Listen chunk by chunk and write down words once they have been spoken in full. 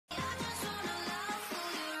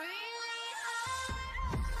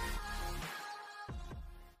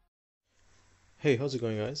Hey, how's it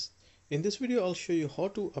going, guys? In this video, I'll show you how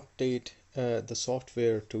to update the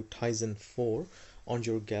software to Tizen 4 on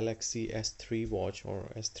your Galaxy S3 watch or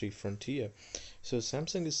S3 Frontier. So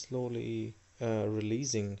Samsung is slowly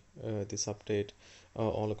releasing this update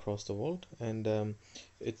all across the world, and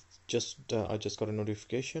it's just I just got a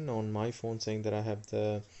notification on my phone saying that I have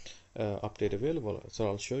the update available. So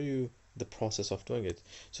I'll show you the process of doing it.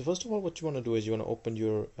 So first of all, what you want to do is you want to open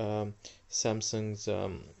your Samsung's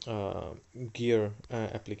gear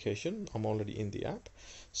application. I'm already in the app.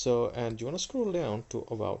 So, and you want to scroll down to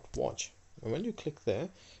about watch. And when you click there,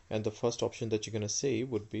 and the first option that you're going to see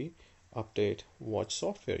would be update watch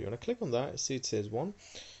software. You want to click on that. See, it says one.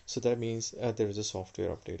 So that means there is a software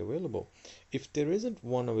update available. If there isn't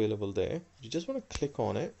one available there, you just want to click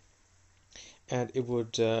on it, and it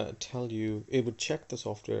would tell you, it would check the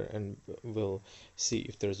software and will see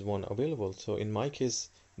if there's one available. So in my case,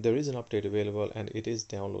 there is an update available and it is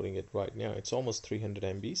downloading it right now. It's almost 300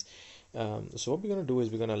 MBs. So what we're going to do is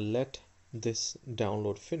we're going to let this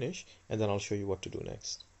download finish, and then I'll show you what to do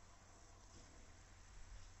next.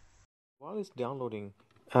 While it's downloading,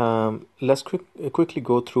 let's quickly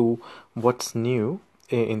go through what's new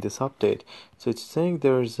in this update. So it's saying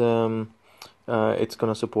there's it's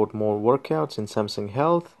going to support more workouts in Samsung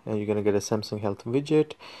Health, and you're going to get a Samsung Health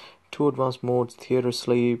widget, 2 advanced modes, theater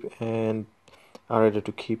sleep, and are ready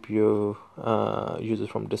to keep your users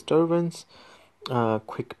from disturbance.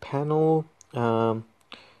 Quick panel,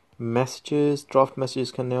 messages, draft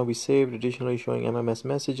messages can now be saved, additionally showing MMS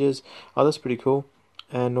messages. Oh, that's pretty cool.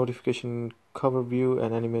 And notification cover view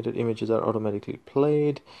and animated images are automatically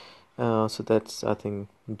played. So that's, I think,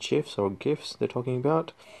 GIFs or GIFs they're talking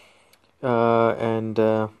about. And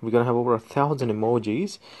we're gonna have over 1,000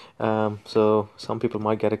 emojis, so some people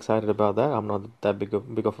might get excited about that. I'm not that big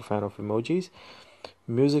of a fan of emojis.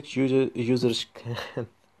 Music users can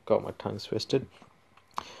got my tongue twisted.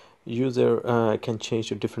 User can change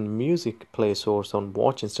to different music play source on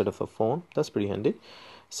watch instead of a phone. That's pretty handy.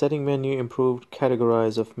 Setting menu improved,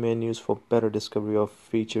 categorize of menus for better discovery of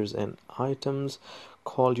features and items.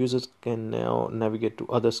 Call users can now navigate to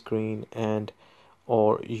other screen and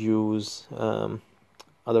or use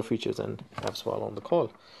other features and apps while on the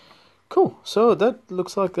call. Cool. So that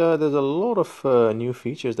looks like there's a lot of new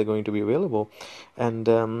features that are going to be available, and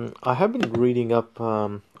I have been reading up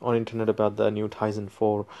on internet about the new Tizen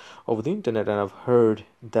 4 over the internet, and I've heard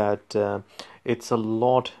that it's a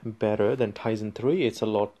lot better than Tizen 3.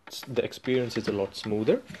 The experience is a lot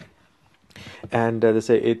smoother, and they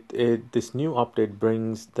say this new update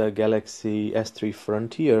brings the Galaxy S3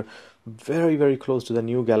 Frontier very close to the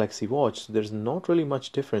new Galaxy Watch. So there's not really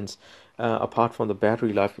much difference apart from the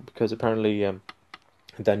battery life, because apparently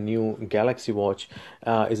the new Galaxy Watch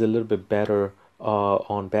is a little bit better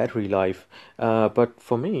on battery life, but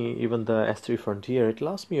for me, even the S3 Frontier, it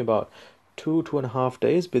lasts me about 2.5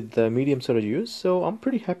 days with the medium sort of use, so I'm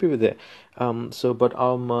pretty happy with it. But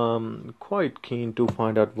I'm quite keen to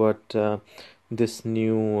find out what this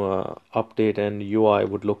new update and UI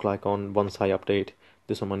would look like on once I update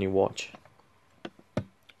this on my new watch.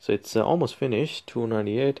 So it's almost finished,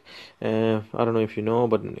 298. I don't know if you know,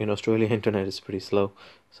 but in Australia internet is pretty slow,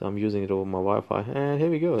 so I'm using it over my Wi-Fi. And here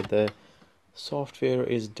we go, the software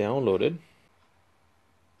is downloaded.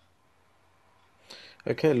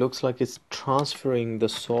 Okay, looks like it's transferring the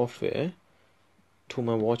software to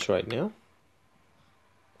my watch right now.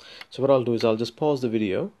 So what I'll do is I'll just pause the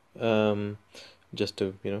video, just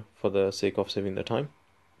to, for the sake of saving the time.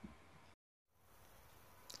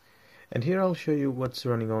 And here I'll show you what's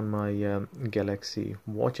running on my Galaxy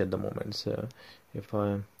watch at the moment. So if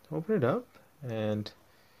I open it up and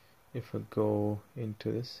if I go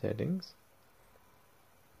into the settings,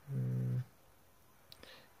 and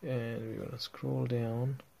we want to scroll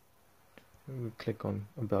down, we click on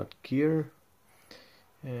about gear,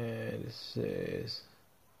 and it says,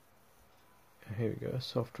 here we go,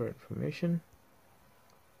 software information.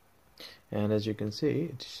 And as you can see,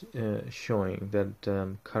 it's showing that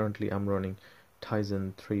currently I'm running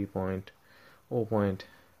Tizen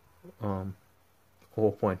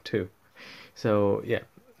 3.0.2. So yeah,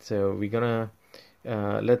 so we're gonna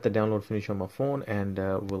let the download finish on my phone, and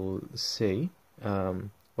we'll see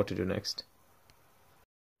what to do next.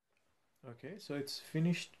 Okay, so it's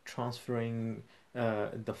finished transferring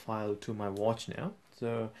the file to my watch now.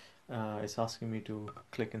 So it's asking me to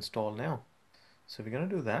click install now. So we're gonna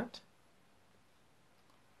do that.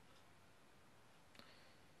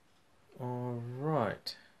 All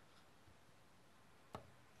right.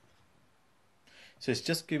 So it's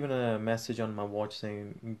just given a message on my watch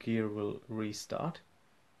saying gear will restart.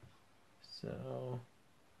 So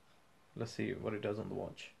let's see what it does on the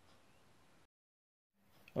watch.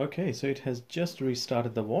 Okay, so it has just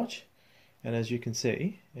restarted the watch, and as you can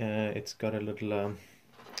see, it's got a little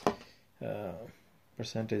uh,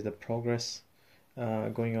 percentage, the progress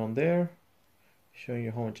going on there, showing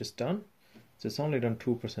you how much it's done. So it's only done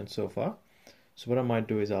 2% so far. So what I might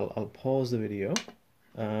do is I'll pause the video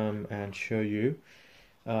and show you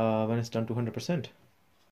when it's done to 100%.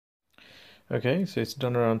 Okay, so it's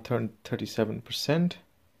done around 37%.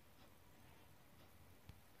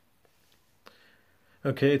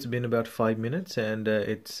 Okay, it's been about 5 minutes and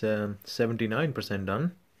it's 79%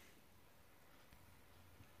 done.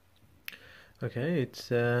 Okay, it's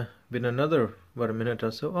been another about a minute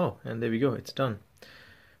or so. Oh, and there we go, it's done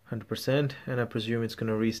 100%, and I presume it's going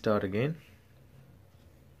to restart again.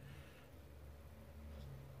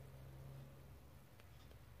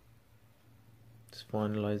 It's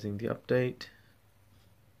finalizing the update.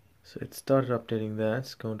 So it started updating that,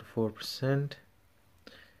 it's going to 4%.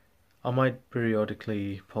 I might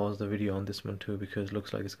periodically pause the video on this one too, because it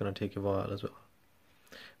looks like it's going to take a while as well.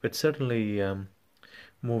 But certainly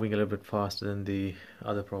moving a little bit faster than the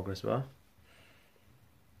other progress bar.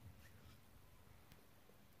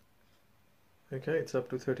 Okay, it's up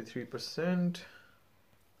to 33%.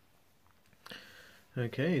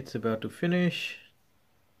 Okay, it's about to finish.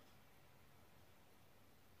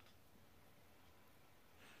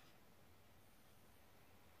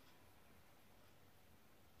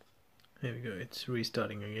 There we go, it's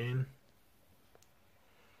restarting again.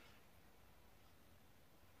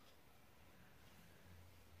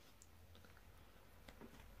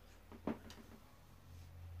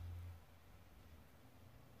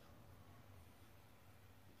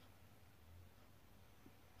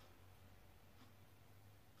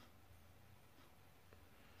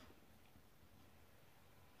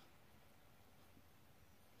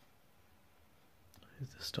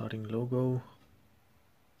 Here's the starting logo.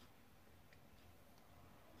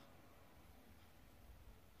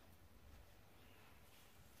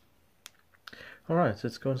 Alright, so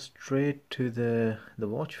it's gone straight to the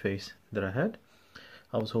watch face that I had.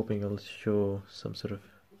 I was hoping it'll show some sort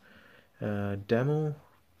of demo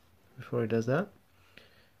before it does that.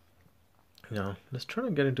 Now, let's try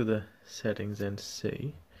to get into the settings and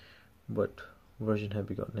see what version have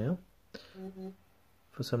we got now.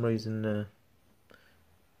 For some reason,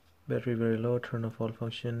 battery very low, turn off all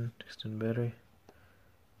function, extend battery.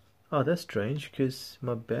 Oh, that's strange, because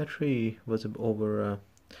my battery was over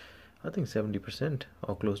I think 70%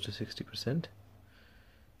 or close to 60%.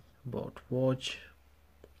 About watch.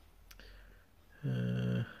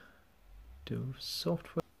 Do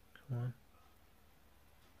software. Come on.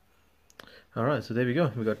 Alright, so there we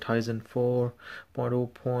go. We got Tizen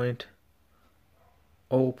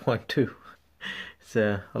 4.0.0.2. It's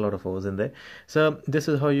a lot of O's in there. So this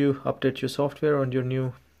is how you update your software on your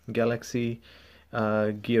new Galaxy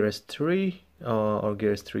Gear S3 or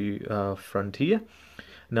Gear S3 Frontier.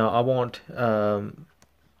 Now I won't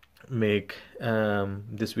make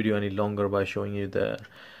this video any longer by showing you the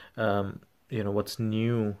what's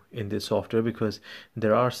new in this software, because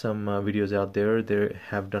there are some videos out there that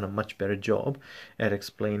have done a much better job at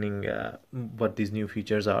explaining what these new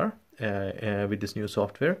features are with this new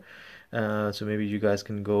software. So maybe you guys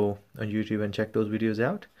can go on YouTube and check those videos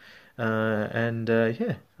out.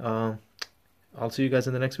 I'll see you guys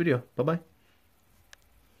in the next video. Bye bye.